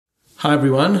Hi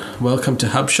everyone, welcome to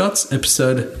HubShots,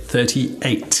 episode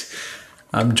 38.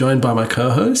 I'm joined by my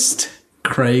co-host,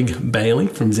 Craig Bailey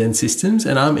from Zen Systems,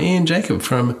 and I'm Ian Jacob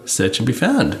from Search and Be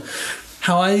Found.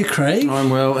 How are you, Craig?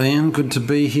 I'm well, Ian. Good to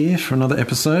be here for another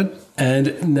episode.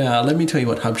 And now let me tell you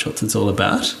what HubShots is all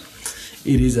about.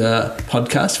 It is a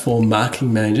podcast for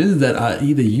marketing managers that are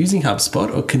either using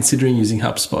HubSpot or considering using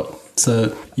HubSpot.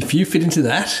 So if you fit into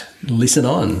that, listen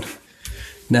on.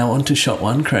 Now on to shot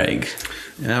one, Craig.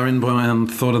 Our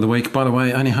inbound thought of the week, by the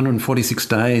way, only 146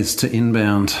 days to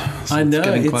inbound. So I know,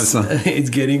 it's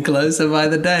getting closer by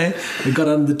the day. We got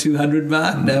under the 200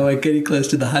 mark, now we're getting close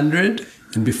to the 100.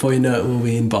 And before you know it, we'll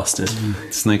be in Boston.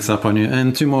 It sneaks up on you.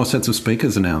 And 2 more sets of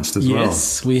speakers announced as well.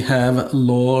 Yes, we have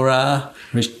Laura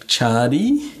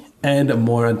Ricciardi and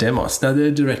Maura Demos. Now,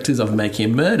 they're directors of Making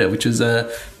a Murder, which was a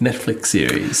Netflix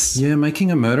series. Yeah,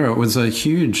 Making a Murder, it was a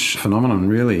huge phenomenon,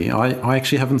 really. I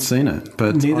actually haven't seen it.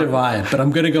 But neither have I, but I'm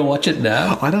going to go watch it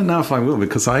now. I don't know if I will,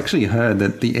 because I actually heard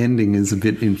that the ending is a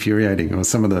bit infuriating, or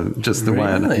some of the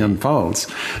way it unfolds.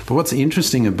 But what's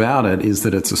interesting about it is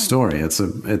that it's a story. It's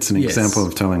an example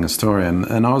of telling a story.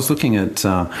 And I was looking at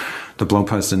the blog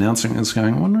post announcing it's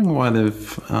wondering why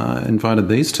they've invited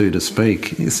these two to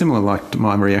speak. Similar like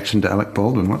my reaction to Alec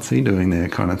Baldwin, what's he doing there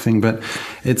kind of thing. But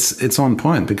it's on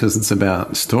point because it's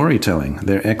about storytelling.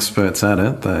 They're experts at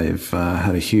it. They've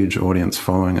had a huge audience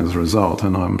following as a result,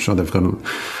 and I'm sure they've got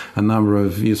a number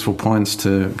of useful points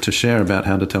to share about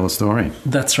how to tell a story.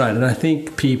 That's right. And I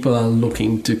think people are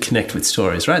looking to connect with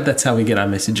stories, right? That's how we get our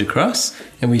message across,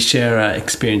 and we share our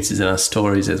experiences and our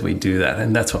stories as we do that.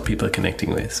 And that's what people are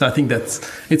connecting with. So I think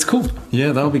it's cool.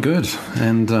 Yeah, that'll be good.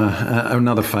 And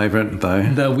another favourite, though.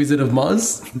 The Wizard of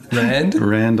Moz, Rand.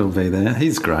 Rand will be there.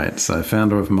 He's great. So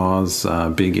founder of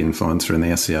Moz, big influencer in the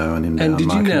SEO and inbound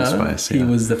marketing space. He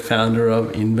was the founder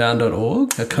of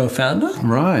inbound.org, a co-founder?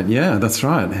 Right, yeah, that's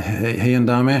right. He and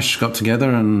Dharmesh got together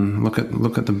and look at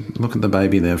the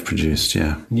baby they've produced,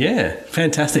 yeah. Yeah,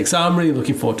 fantastic. So I'm really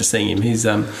looking forward to seeing him. He's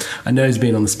I know he's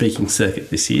been on the speaking circuit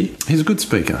this year. He's a good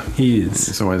speaker. He is.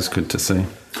 It's always good to see.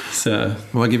 So,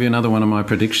 will I give you another one of my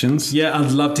predictions? Yeah,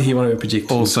 I'd love to hear one of your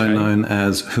predictions. Also known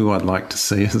as who I'd like to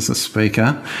see as a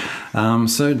speaker.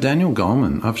 So Daniel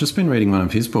Goleman, I've just been reading one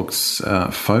of his books,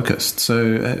 Focused.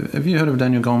 So have you heard of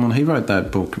Daniel Goleman? He wrote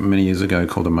that book many years ago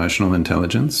called Emotional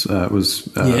Intelligence. It was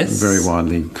very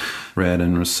widely read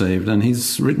and received. And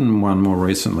he's written one more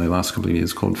recently, last couple of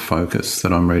years, called Focus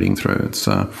that I'm reading through. It's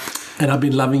and I've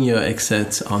been loving your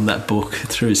excerpts on that book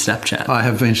through Snapchat. I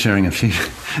have been sharing a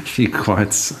few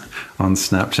quotes on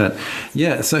Snapchat.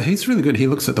 Yeah, so he's really good. He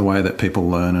looks at the way that people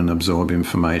learn and absorb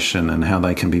information and how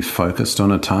they can be focused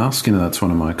on a task. You know, that's one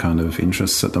of my kind of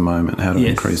interests at the moment, how to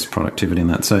increase productivity in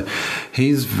that. So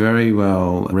he's very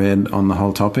well read on the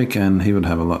whole topic, and he would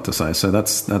have a lot to say. So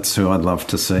that's who I'd love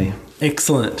to see.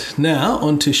 Excellent. Now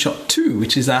on to shot 2,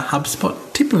 which is our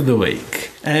HubSpot tip of the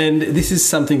week. And this is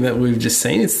something that we've just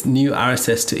seen. It's new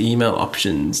RSS to email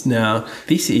options. Now,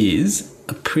 this is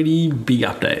a pretty big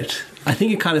update. I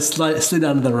think it kind of slid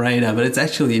under the radar, but it's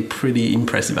actually a pretty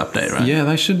impressive update, right? Yeah,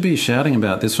 they should be shouting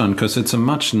about this one because it's a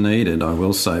much needed, I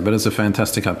will say, but it's a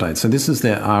fantastic update. So this is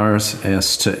their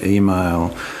RSS to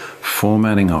email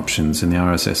formatting options in the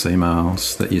RSS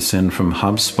emails that you send from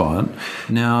HubSpot.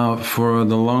 Now, for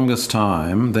the longest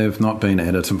time, they've not been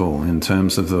editable in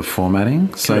terms of the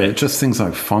formatting. So just things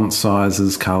like font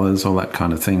sizes, colors, all that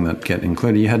kind of thing that get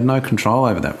included. You had no control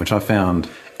over that, which I found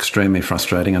extremely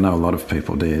frustrating. I know a lot of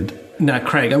people did. Now,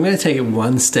 Craig, I'm going to take it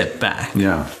one step back.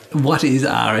 Yeah. What is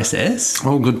RSS?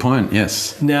 Oh, good point.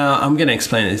 Yes. Now, I'm going to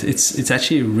explain this. It's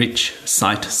actually a rich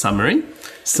site summary.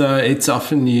 So it's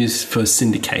often used for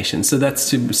syndication. So that's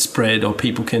to spread, or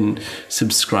people can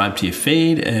subscribe to your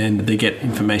feed and they get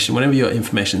information. Whenever your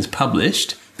information is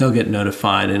published, they'll get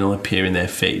notified and it'll appear in their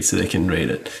feed so they can read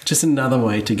it. Just another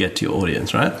way to get to your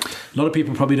audience, right? A lot of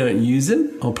people probably don't use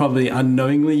it or probably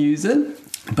unknowingly use it,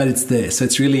 but it's there. So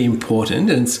it's really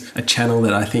important, and it's a channel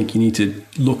that I think you need to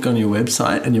look on your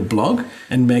website and your blog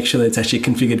and make sure that it's actually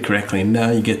configured correctly. And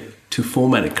now you get to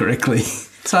format it correctly.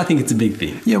 So I think it's a big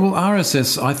thing. Yeah, well,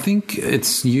 RSS, I think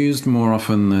it's used more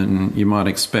often than you might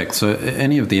expect. So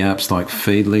any of the apps like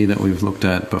Feedly that we've looked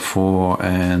at before,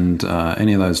 and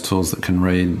any of those tools that can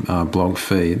read blog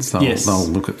feeds, they'll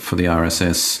look for the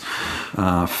RSS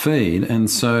feed. And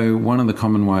so one of the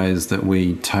common ways that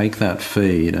we take that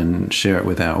feed and share it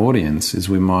with our audience is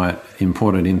we might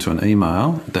import it into an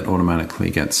email that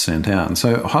automatically gets sent out. And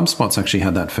so HubSpot's actually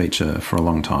had that feature for a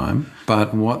long time.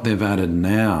 But what they've added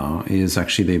now is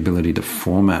actually the ability to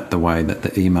format the way that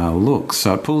the email looks.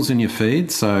 So it pulls in your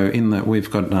feed. So in that,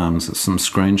 we've got some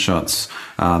screenshots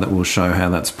that will show how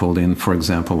that's pulled in. For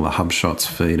example, the HubShots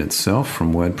feed itself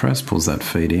from WordPress pulls that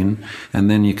feed in.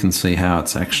 And then you can see how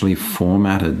it's actually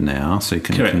formatted now, so you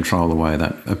can control the way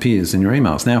that appears in your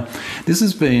emails. Now, this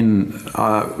has been,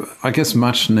 I guess,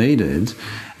 much needed.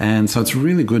 And so it's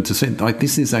really good to see. Like,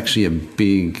 this is actually a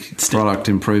big product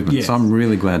improvement. Yes. So I'm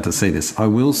really glad to see this. I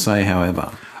will say,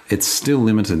 however, it's still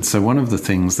limited. So one of the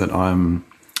things that I'm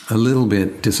a little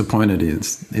bit disappointed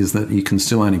is that you can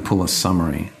still only pull a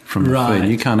summary from the feed.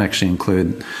 You can't actually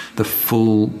include the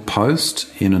full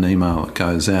post in an email that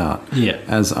goes out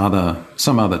as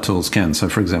some other tools can. So,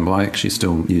 for example, I actually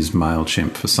still use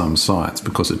MailChimp for some sites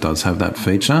because it does have that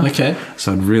feature. Okay.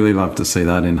 So I'd really love to see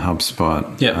that in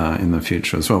HubSpot in the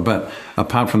future as well. But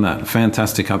apart from that,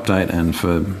 fantastic update, and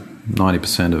for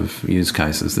 90% of use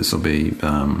cases, this will be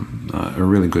a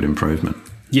really good improvement.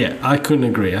 Yeah, I couldn't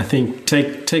agree. I think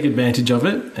take advantage of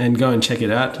it and go and check it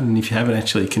out. And if you haven't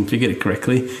actually configured it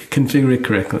correctly, configure it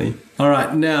correctly. All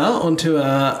right, now on to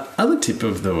our other tip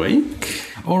of the week.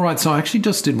 All right, so I actually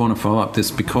just did want to follow up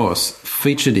this because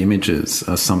featured images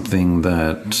are something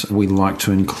that we like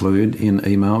to include in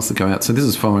emails that go out. So this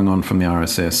is following on from the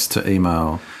RSS to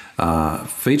email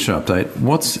feature update.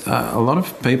 A lot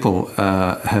of people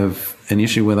have an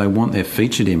issue where they want their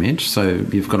featured image. So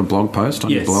you've got a blog post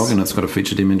on your blog and it's got a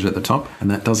featured image at the top,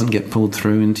 and that doesn't get pulled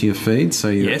through into your feed. So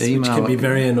your email which can be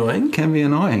very annoying. Can be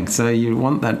annoying. So you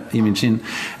want that image in.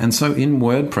 And so in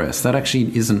WordPress, that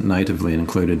actually isn't natively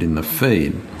included in the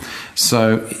feed.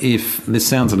 So if this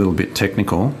sounds a little bit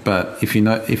technical, but if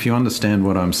you understand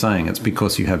what I'm saying, it's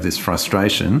because you have this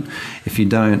frustration. If you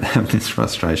don't have this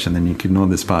frustration, then you can ignore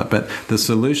this part. But the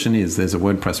solution is there's a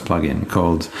WordPress plugin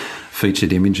called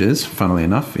Featured Images, funnily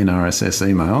enough, in RSS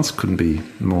emails. Couldn't be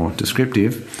more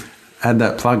descriptive. Add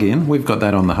that plugin. We've got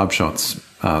that on the HubShots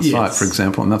site, for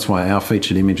example, and that's why our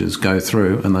featured images go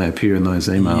through and they appear in those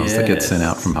emails that get sent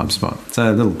out from HubSpot.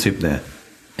 So a little tip there.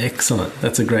 Excellent.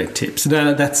 That's a great tip. So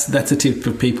now that's a tip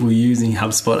for people using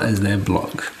HubSpot as their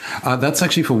blog. That's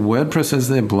actually for WordPress as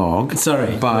their blog.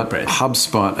 Sorry, but WordPress.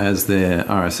 HubSpot as their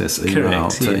RSS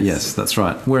email. Correct, yes, that's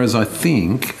right. Whereas I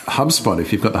think HubSpot,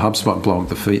 if you've got the HubSpot blog,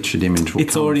 the featured image will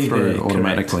come through there,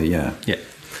 automatically. Correct. Yeah.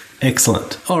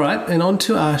 Excellent. All right, and on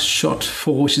to our shot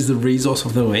 4, which is the resource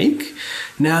of the week.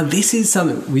 Now, this is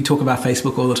something we talk about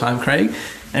Facebook all the time, Craig,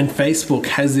 and Facebook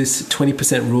has this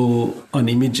 20% rule on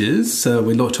images. So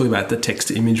we're talking about the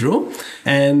text-to-image rule,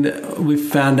 and we've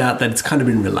found out that it's kind of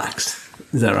been relaxed.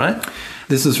 Is that right?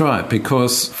 This is right,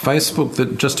 because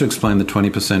Facebook, just to explain the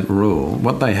 20% rule,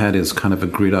 what they had is kind of a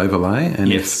grid overlay,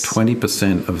 and if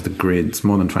 20% of the grids,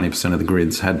 more than 20% of the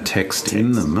grids had text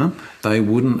in them, they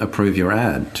wouldn't approve your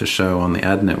ad to show on the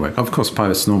ad network. Of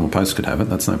course, normal posts could have it,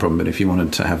 that's no problem, but if you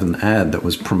wanted to have an ad that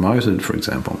was promoted, for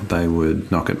example, they would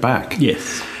knock it back.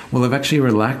 Yes. Well, they've actually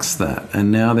relaxed that,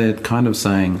 and now they're kind of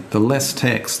saying the less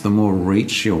text, the more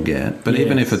reach you'll get, but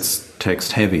even if it's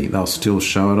text heavy, they'll still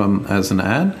show it as an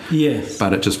ad. Yes.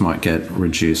 But it just might get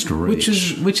reduced reach.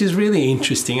 Which is really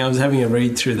interesting. I was having a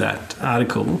read through that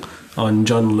article on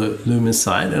John Loomer's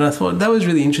site, and I thought that was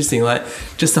really interesting, like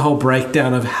just the whole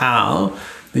breakdown of how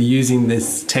they're using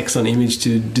this text on image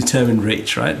to determine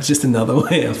reach, right? It's just another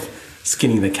way of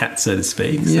skinning the cat, so to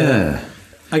speak. So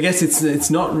I guess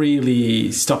it's not really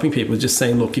stopping people, just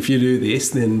saying, look, if you do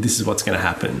this, then this is what's going to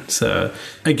happen. So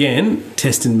again,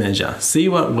 test and measure. See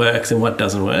what works and what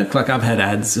doesn't work. Like I've had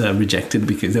ads rejected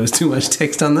because there was too much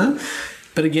text on them.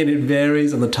 But again, it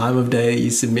varies on the time of day you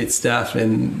submit stuff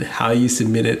and how you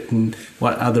submit it and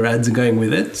what other ads are going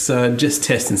with it. So just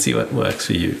test and see what works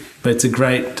for you. But it's a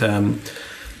great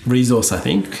resource, I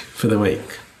think, for the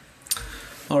week.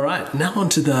 All right, now on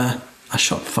to a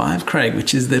shot 5, Craig,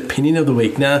 which is the opinion of the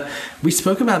week. Now, we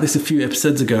spoke about this a few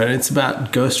episodes ago, and it's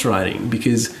about ghostwriting,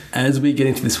 because as we get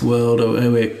into this world where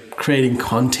we're creating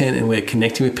content and we're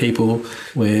connecting with people,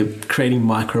 we're creating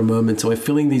micro moments, or we're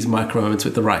filling these micro moments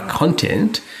with the right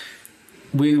content,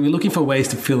 we're looking for ways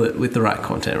to fill it with the right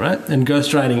content, right? And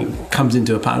ghostwriting comes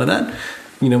into a part of that.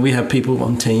 You know, we have people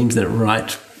on teams that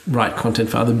write content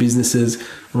for other businesses,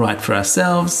 write for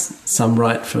ourselves, some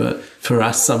write for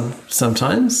us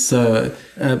sometimes. So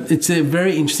it's a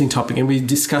very interesting topic, and we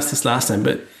discussed this last time,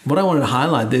 but what I wanted to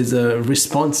highlight, there's a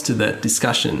response to that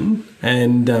discussion,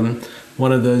 and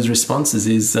one of those responses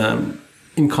is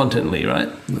Incontently, right?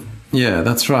 Yeah,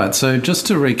 that's right. So just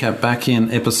to recap, back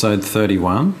in episode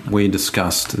 31, we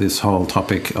discussed this whole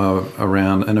topic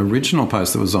around an original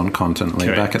post that was on Contently.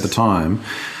 Correct. Back at the time.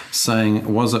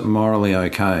 saying, was it morally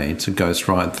okay to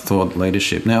ghostwrite thought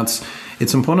leadership? Now,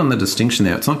 it's important the distinction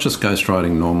there. It's not just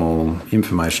ghostwriting normal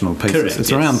informational pieces. Correct,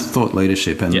 it's around thought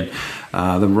leadership. And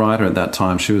the writer at that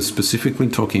time, she was specifically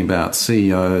talking about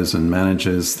CEOs and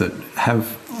managers that have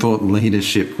thought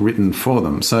leadership written for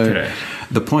them. So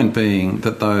the point being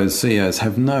that those CEOs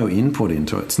have no input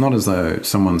into it. It's not as though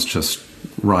someone's just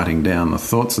writing down the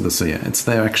thoughts of the CEO. It's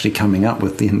they're actually coming up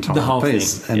with the entire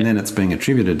piece, and then it's being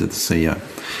attributed to the CEO.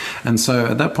 And so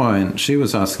at that point, she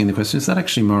was asking the question, is that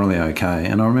actually morally okay?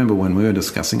 And I remember when we were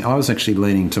discussing, I was actually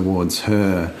leaning towards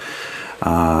her.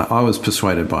 I was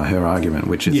persuaded by her argument,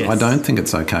 which is I don't think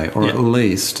it's okay, or at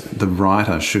least the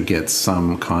writer should get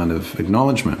some kind of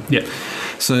acknowledgement. Yeah.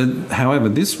 So, however,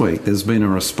 this week there's been a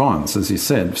response, as you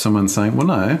said, someone saying, well,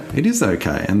 no, it is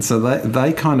okay. And so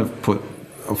they kind of put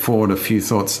forward a few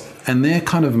thoughts, and their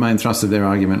kind of main thrust of their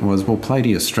argument was, well, play to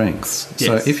your strengths.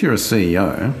 Yes. So if you're a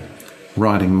CEO,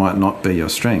 writing might not be your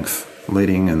strength,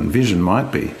 leading and vision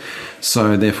might be.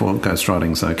 So therefore,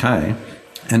 ghostwriting's okay.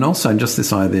 And also just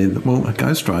this idea that, well, a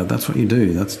ghostwriter, that's what you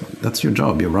do. That's your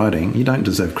job. You're writing. You don't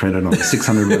deserve credit on a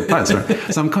 600-word post.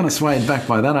 Right? So I'm kind of swayed back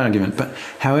by that argument. But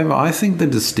however, I think the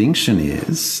distinction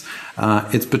is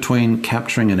it's between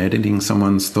capturing and editing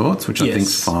someone's thoughts, which I think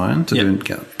is fine to do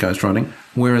ghostwriting.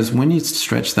 Whereas when you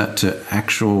stretch that to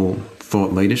actual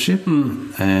thought leadership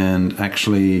and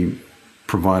actually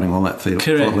providing all that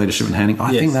thought leadership and handling,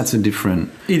 I think that's a different.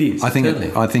 It is. I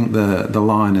think the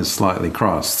line is slightly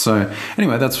crossed. So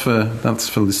anyway, that's for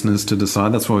listeners to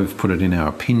decide. That's why we've put it in our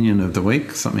opinion of the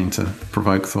week, something to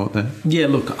provoke thought there. Yeah,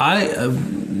 look,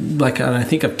 and I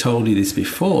think I've told you this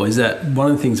before, is that one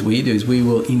of the things we do is we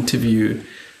will interview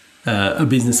a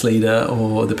business leader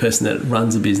or the person that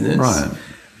runs a business, right?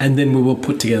 And then we will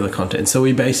put together content. So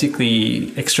we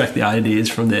basically extract the ideas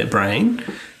from their brain.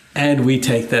 And we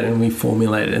take that and we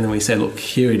formulate it, and then we say, look,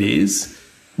 here it is.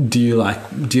 Did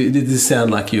this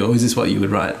sound like you, or is this what you would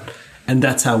write? And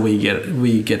that's how we get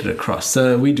it across.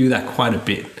 So we do that quite a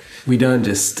bit. We don't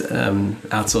just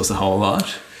outsource a whole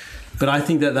lot. But I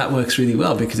think that works really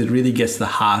well because it really gets to the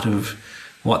heart of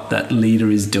what that leader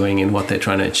is doing and what they're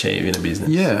trying to achieve in a business.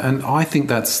 Yeah, and I think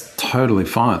that's totally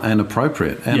fine and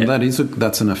appropriate, and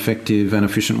that's an effective and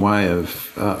efficient way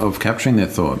of capturing their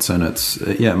thoughts, and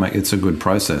it's a good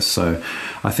process. So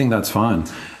I think that's fine,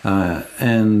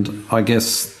 and I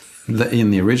guess in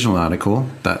the original article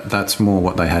that's more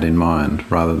what they had in mind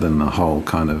rather than the whole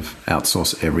kind of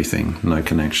outsource everything, no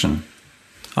connection.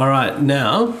 All right,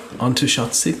 now on to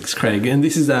shot 6, Craig. And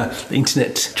this is the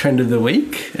Internet Trend of the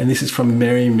Week. And this is from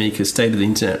Mary Meeker's State of the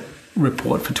Internet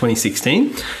report for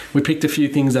 2016. We picked a few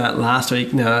things out last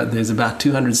week. Now, there's about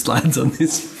 200 slides on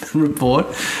this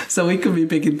report. So we could be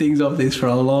picking things off this for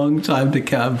a long time to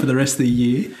come for the rest of the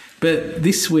year. But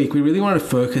this week, we really want to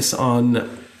focus on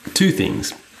 2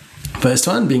 things. First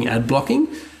one being ad blocking,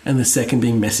 and the second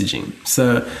being messaging.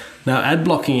 So now, ad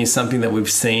blocking is something that we've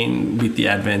seen with the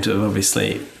advent of,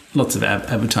 obviously, lots of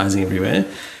advertising everywhere.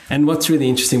 And what's really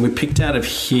interesting, we picked out of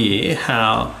here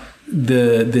how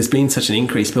there's been such an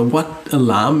increase. But what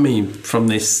alarmed me from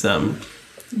this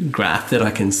graph that I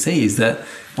can see is that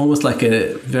almost like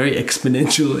a very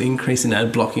exponential increase in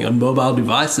ad blocking on mobile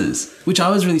devices, which I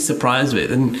was really surprised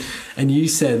with. And you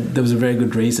said there was a very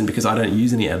good reason because I don't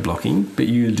use any ad blocking, but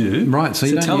you do. Right, so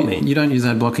you don't use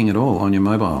ad blocking at all on your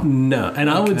mobile? No, and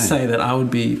I would say that I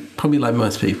would be probably like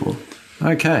most people.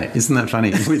 Okay, isn't that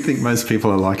funny? We think most people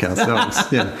are like ourselves.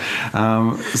 Yeah.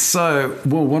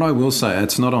 What I will say,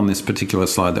 it's not on this particular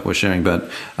slide that we're sharing, but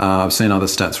I've seen other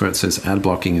stats where it says ad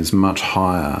blocking is much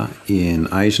higher in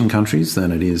Asian countries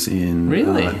than it is in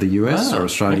the US or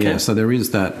Australia. Okay. So there is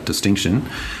that distinction.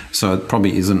 So it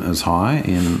probably isn't as high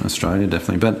in Australia,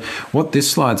 definitely. But what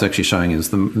this slide's actually showing is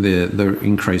the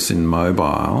increase in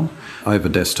mobile over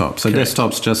desktop. So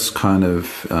desktop's just kind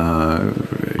of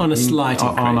on a slight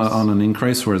increase. On an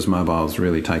increase, whereas mobile's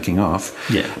really taking off.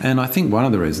 Yeah. And I think one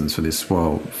of the reasons for this,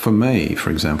 well, for me,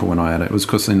 for example, when I added it was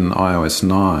because in iOS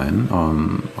 9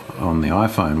 on the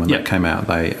iPhone, when that came out,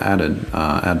 they added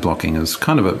ad blocking as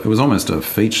kind of it was almost a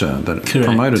feature that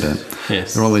promoted it.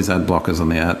 Yes. There are all these ad blockers on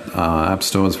the app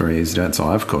store. It's very easy to add. So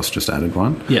I, of course, just added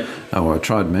one. Yeah. I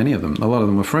tried many of them. A lot of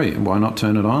them were free. Why not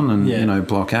turn it on and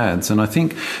block ads? And I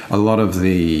think a lot of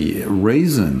the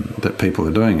reason that people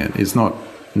are doing it is not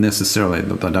necessarily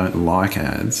that they don't like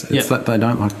ads. It's that they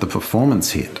don't like the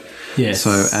performance hit. Yes.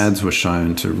 So ads were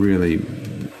shown to really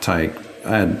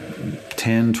add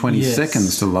 10, 20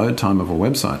 seconds to load time of a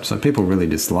website. So people really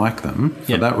dislike them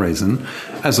for that reason,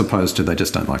 as opposed to they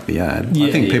just don't like the ad.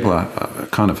 I think people are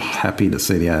kind of happy to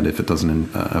see the ad if it doesn't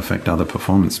affect other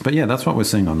performance. But yeah, that's what we're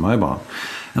seeing on mobile.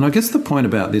 And I guess the point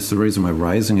about this, the reason we're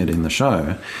raising it in the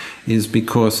show, is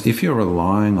because if you're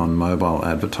relying on mobile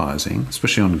advertising,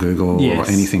 especially on Google or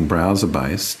anything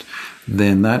browser-based,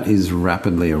 then that is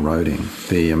rapidly eroding.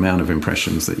 The amount of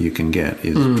impressions that you can get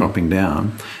is dropping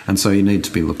down. And so you need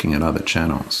to be looking at other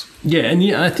channels. Yeah, and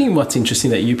I think what's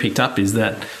interesting that you picked up is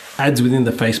that ads within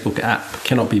the Facebook app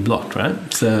cannot be blocked, right?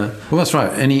 Well, that's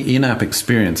right. Any in-app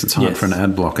experience, it's hard for an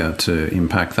ad blocker to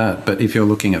impact that. But if you're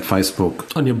looking at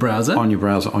Facebook on your browser, on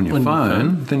your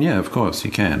phone, then yeah, of course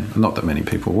you can. Not that many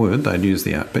people would; they'd use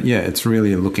the app. But yeah, it's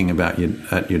really looking at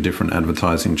your different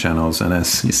advertising channels. And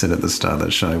as you said at the start of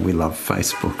the show, we love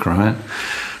Facebook, right?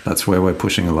 That's where we're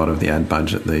pushing a lot of the ad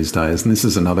budget these days. And this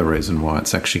is another reason why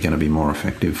it's actually going to be more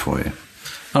effective for you.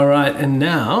 All right, and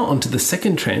now onto the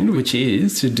second trend, which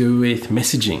is to do with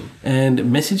messaging. And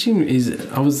messaging is,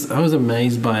 I was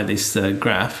amazed by this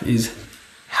graph, is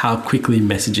how quickly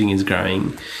messaging is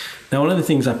growing. Now, one of the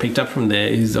things I picked up from there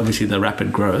is obviously the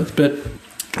rapid growth, but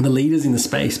the leaders in the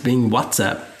space being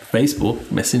WhatsApp, Facebook,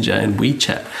 Messenger, and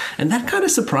WeChat. And that kind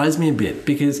of surprised me a bit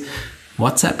because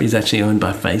WhatsApp is actually owned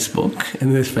by Facebook,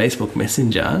 and there's Facebook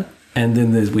Messenger, and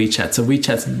then there's WeChat. So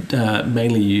WeChat's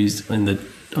mainly used on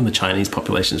the Chinese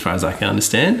population, as far as I can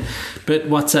understand. But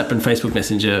WhatsApp and Facebook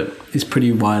Messenger is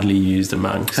pretty widely used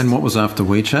amongst. And what was after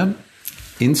WeChat?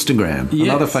 Instagram,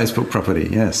 another Facebook property,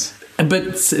 yes.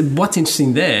 But what's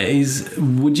interesting there is,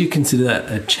 would you consider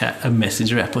that a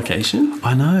messenger application?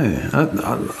 I know.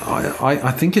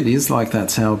 I think it is like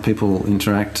that's how people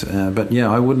interact. But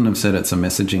yeah, I wouldn't have said it's a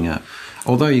messaging app.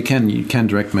 Although you can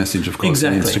direct message, of course,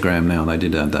 on Instagram now. They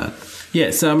did add that.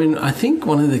 Yeah, so I mean, I think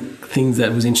one of the things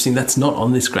that was interesting that's not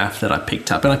on this graph that I picked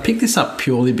up, and I picked this up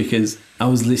purely because I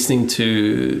was listening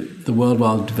to the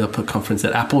Worldwide Developer Conference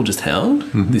that Apple just held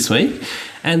this week,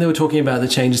 and they were talking about the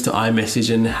changes to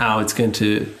iMessage and how it's going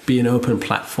to be an open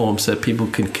platform so people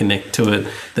can connect to it.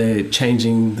 They're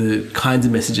changing the kinds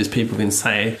of messages people can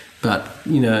say, but,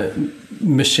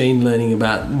 machine learning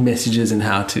about messages and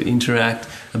how to interact,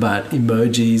 about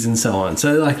emojis and so on.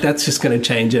 So, that's just going to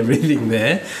change everything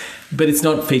there. But it's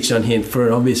not featured on here for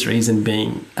an obvious reason,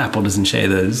 being Apple doesn't share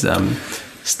those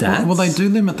stats. Well, they do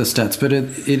limit the stats, but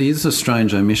it is a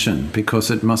strange omission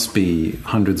because it must be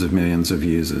hundreds of millions of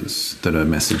users that are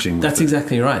messaging. That's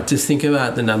exactly right. Just think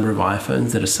about the number of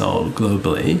iPhones that are sold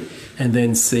globally and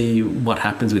then see what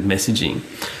happens with messaging.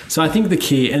 So I think the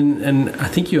key, and I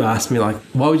think you asked me, why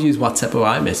would you use WhatsApp or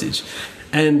iMessage?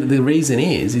 And the reason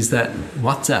is that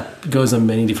WhatsApp goes on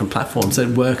many different platforms. So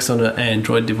it works on an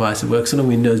Android device, it works on a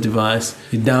Windows device,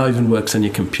 it now even works on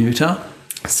your computer.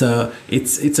 So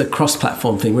it's a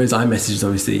cross-platform thing, whereas iMessage is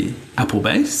obviously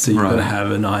Apple-based. So you've got to have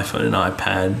an iPhone, an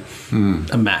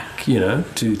iPad, a Mac, to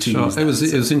use that. It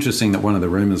was interesting that one of the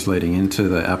rumours leading into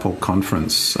the Apple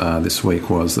conference this week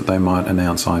was that they might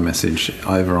announce iMessage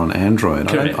over on Android.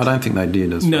 I don't think they did.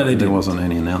 No, they didn't. There wasn't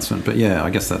any announcement. But yeah, I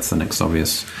guess that's the next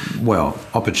obvious,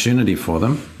 opportunity for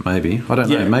them, maybe. I don't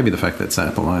know. Maybe the fact that it's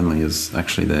Apple only is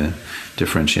actually their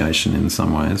differentiation in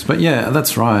some ways. But yeah,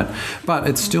 that's right. But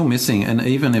it's still missing. And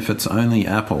even if it's only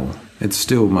Apple, it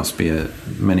still must be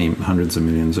many hundreds of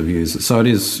millions of users. So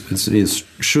it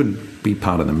should be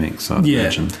part of the mix, I'd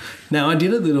imagine. Now, I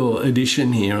did a little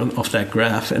addition here off that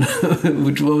graph, and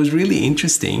which was really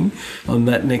interesting. On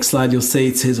that next slide, you'll see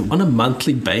it says on a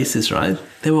monthly basis, right,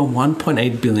 there were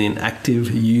 1.8 billion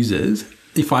active users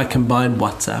if I combine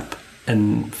WhatsApp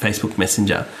and Facebook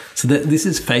Messenger. So this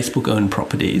is Facebook-owned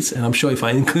properties, and I'm sure if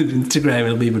I include Instagram,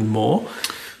 it'll be even more.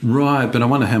 Right, but I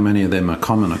wonder how many of them are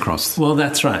common across. Well,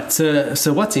 that's right.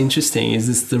 So what's interesting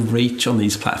is the reach on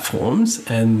these platforms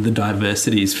and the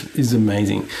diversity is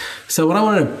amazing. So what I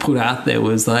wanted to put out there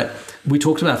was we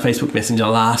talked about Facebook Messenger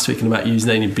last week and about using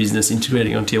that in your business,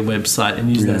 integrating onto your website and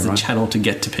using that as a channel to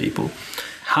get to people.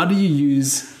 How do you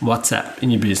use WhatsApp in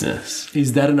your business?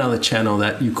 Is that another channel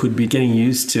that you could be getting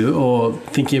used to, or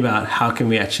thinking about how can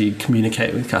we actually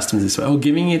communicate with customers this way, or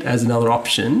giving it as another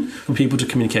option for people to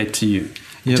communicate to you?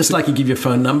 Yeah, just like you give your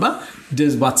phone number,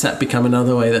 does WhatsApp become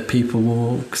another way that people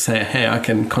will say, hey, I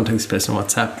can contact this person on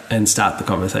WhatsApp and start the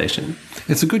conversation?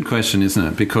 It's a good question, isn't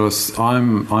it? Because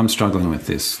I'm struggling with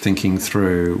this, thinking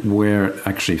through where it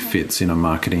actually fits in a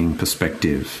marketing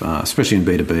perspective, especially in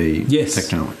B2B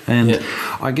technology. And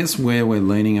I guess where we're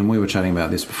leaning, and we were chatting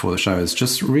about this before the show, is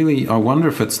just really, I wonder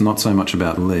if it's not so much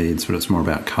about leads, but it's more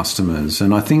about customers.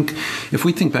 And I think if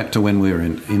we think back to when we were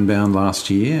in Inbound last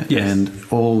year, and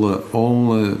all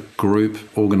the group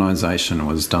organisation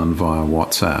was done via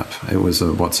WhatsApp. It was a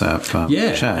WhatsApp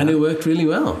chat. And it worked really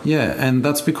well. Yeah, and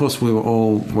that's because we were all,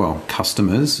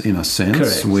 customers in a sense.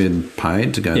 Correct. We'd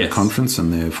paid to go to the conference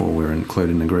and therefore we're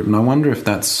included in the group. And I wonder if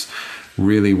that's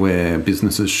really where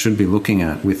businesses should be looking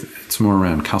at. It's more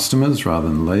around customers rather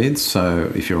than leads.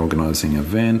 So if you're organising an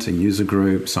event, a user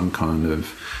group, some kind of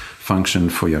function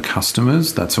for your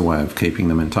customers, that's a way of keeping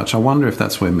them in touch. I wonder if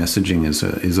that's where messaging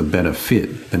is a better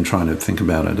fit than trying to think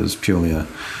about it as purely an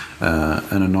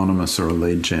anonymous or a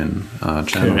lead gen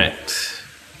channel. Correct.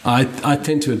 I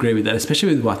tend to agree with that,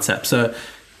 especially with WhatsApp. So,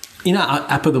 in our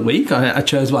app of the week, I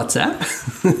chose WhatsApp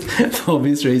for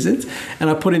obvious reasons, and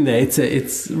I put in there.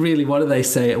 It's really, what do they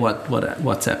say? What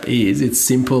WhatsApp is? It's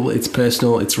simple, it's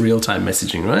personal, it's real time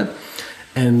messaging, right?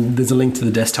 And there's a link to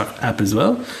the desktop app as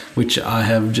well, which I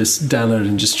have just downloaded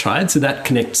and just tried. So that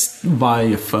connects via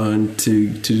your phone to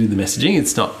do the messaging.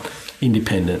 It's not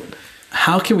independent.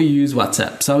 How can we use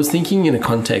WhatsApp? So I was thinking in a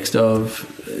context of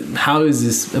how is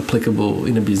this applicable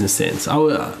in a business sense?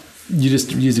 You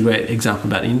just used a great example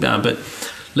about Inbound, but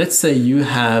let's say you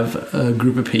have a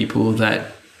group of people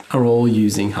that are all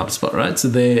using HubSpot, right? So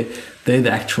they're the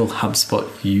actual HubSpot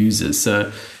users.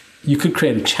 So you could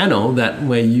create a channel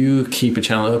where you keep a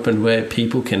channel open where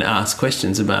people can ask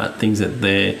questions about things that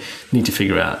they need to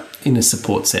figure out in a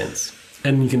support sense.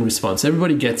 And you can respond. So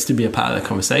everybody gets to be a part of the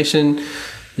conversation.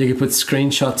 You can put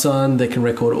screenshots on, they can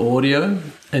record audio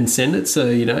and send it. So,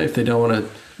 if they don't want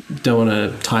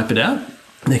to type it out,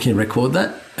 they can record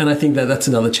that. And I think that's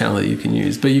another channel that you can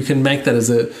use. But you can make that as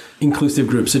an inclusive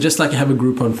group. So just like you have a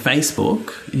group on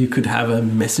Facebook, you could have a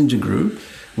messenger group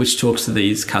which talks to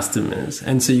these customers.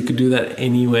 And so you could do that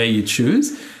anywhere you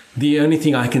choose. The only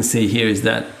thing I can see here is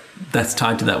that that's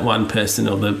tied to that one person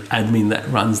or the admin that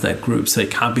runs that group. So it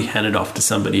can't be handed off to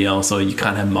somebody else, or you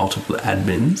can't have multiple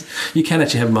admins. You can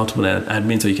actually have multiple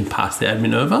admins, or you can pass the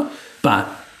admin over. But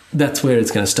that's where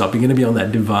it's going to stop. You're going to be on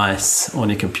that device on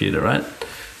your computer, right?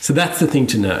 So that's the thing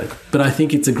to know. But I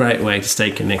think it's a great way to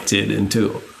stay connected and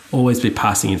to always be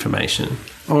passing information.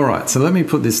 All right, so let me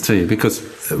put this to you, because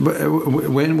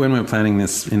when we were planning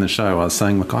this in the show, I was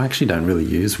saying, look, I actually don't really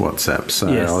use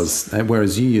WhatsApp,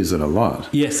 whereas you use it a lot.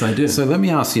 Yes, I do. So let me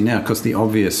ask you now, because the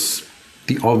obvious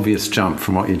jump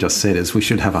from what you just said is we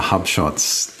should have a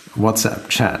HubShots WhatsApp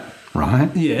chat, right?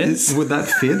 Yes. Would that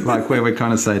fit? Like where we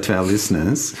kind of say to our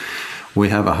listeners, we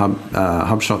have a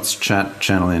HubShots chat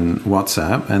channel in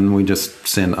WhatsApp and we just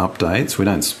send updates. We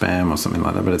don't spam or something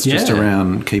like that, but it's just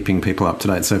around keeping people up to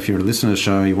date. So if you're a listener to the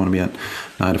show, you want to be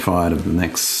notified of the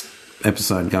next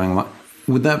episode going live.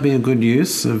 Would that be a good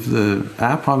use of the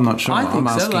app? I'm not sure. I think I'm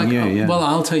asking you. Yeah. Well,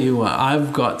 I'll tell you what.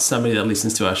 I've got somebody that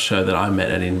listens to our show that I met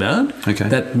at Inbound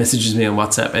that messages me on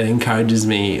WhatsApp and encourages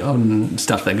me on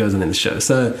stuff that goes on in the show.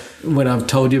 So when I've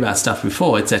told you about stuff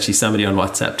before, it's actually somebody on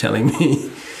WhatsApp telling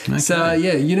me. Okay. So,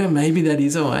 maybe that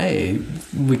is a way.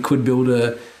 We could build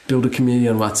a community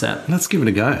on WhatsApp. Let's give it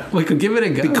a go. We could give it a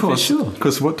go, for sure.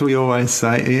 Because what do we always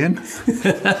say, Ian?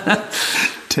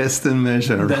 Test and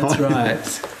measure, right? That's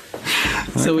right.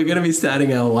 So we're going to be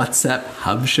starting our WhatsApp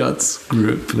HubShots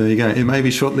group. There you go. It may be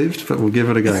short-lived, but we'll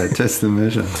give it a go. Test and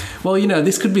measure. Well,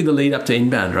 this could be the lead up to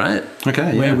Inbound, right?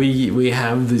 Okay, Where we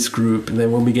have this group, and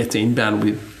then when we get to Inbound,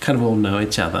 we kind of all know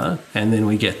each other, and then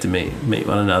we get to meet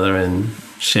one another and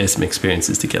share some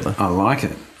experiences together. I like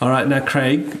it. All right, now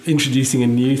Craig, introducing a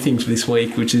new thing for this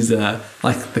week, which is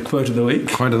like the quote of the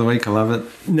week. Quote of the week, I love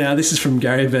it. Now, this is from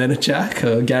Gary Vaynerchuk,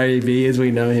 or Gary V as we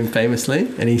know him famously,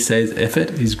 and he says, effort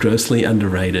is grossly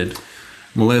underrated.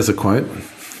 Well, there's a quote.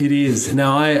 It is.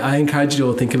 Now, I encourage you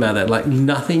all to think about that. Like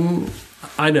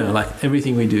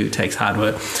everything we do takes hard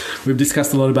work. We've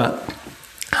discussed a lot about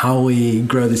how we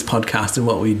grow this podcast and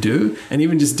what we do, and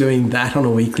even just doing that on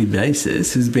a weekly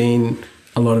basis has been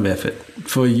a lot of effort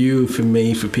for you, for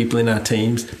me, for people in our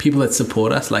teams, people that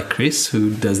support us like Chris,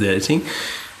 who does the editing.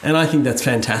 And I think that's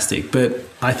fantastic. But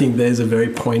I think there's a very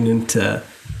poignant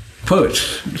quote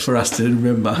for us to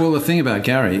remember. Well, the thing about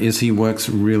Gary is he works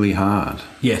really hard.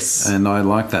 Yes. And I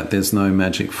like that. There's no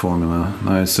magic formula,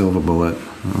 no silver bullet.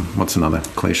 What's another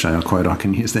cliche or quote I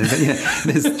can use there? But yeah,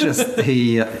 there's just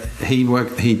he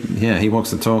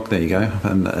walks the talk. There you go.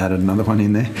 And added another one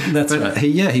in there. That's right.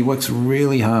 He works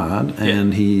really hard,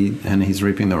 and he's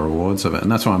reaping the rewards of it.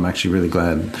 And that's why I'm actually really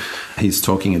glad he's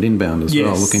talking at Inbound as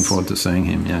well. Looking forward to seeing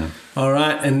him. Yeah. All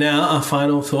right. And now our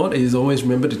final thought is always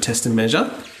remember to test and measure,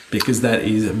 because that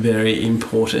is very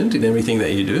important in everything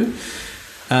that you do.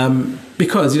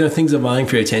 Because, things are vying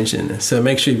for your attention. So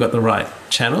make sure you've got the right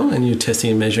channel and you're testing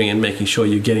and measuring and making sure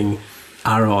you're getting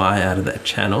ROI out of that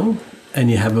channel and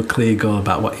you have a clear goal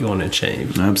about what you want to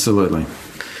achieve. Absolutely.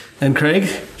 And Craig,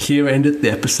 here ended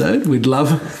the episode. We'd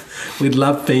love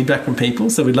feedback from people.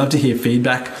 So we'd love to hear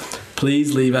feedback.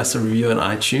 Please leave us a review on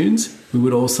iTunes. We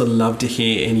would also love to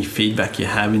hear any feedback you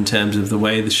have in terms of the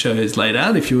way the show is laid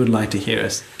out. If you would like to hear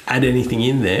us add anything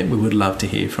in there, we would love to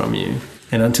hear from you.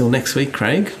 And until next week,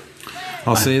 Craig.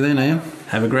 I'll see you then, Ian.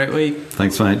 Have a great week.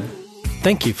 Thanks, mate.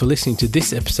 Thank you for listening to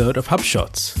this episode of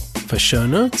HubShots. For show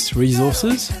notes,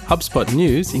 resources, HubSpot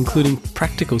news, including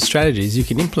practical strategies you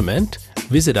can implement,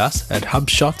 visit us at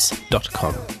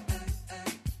hubshots.com.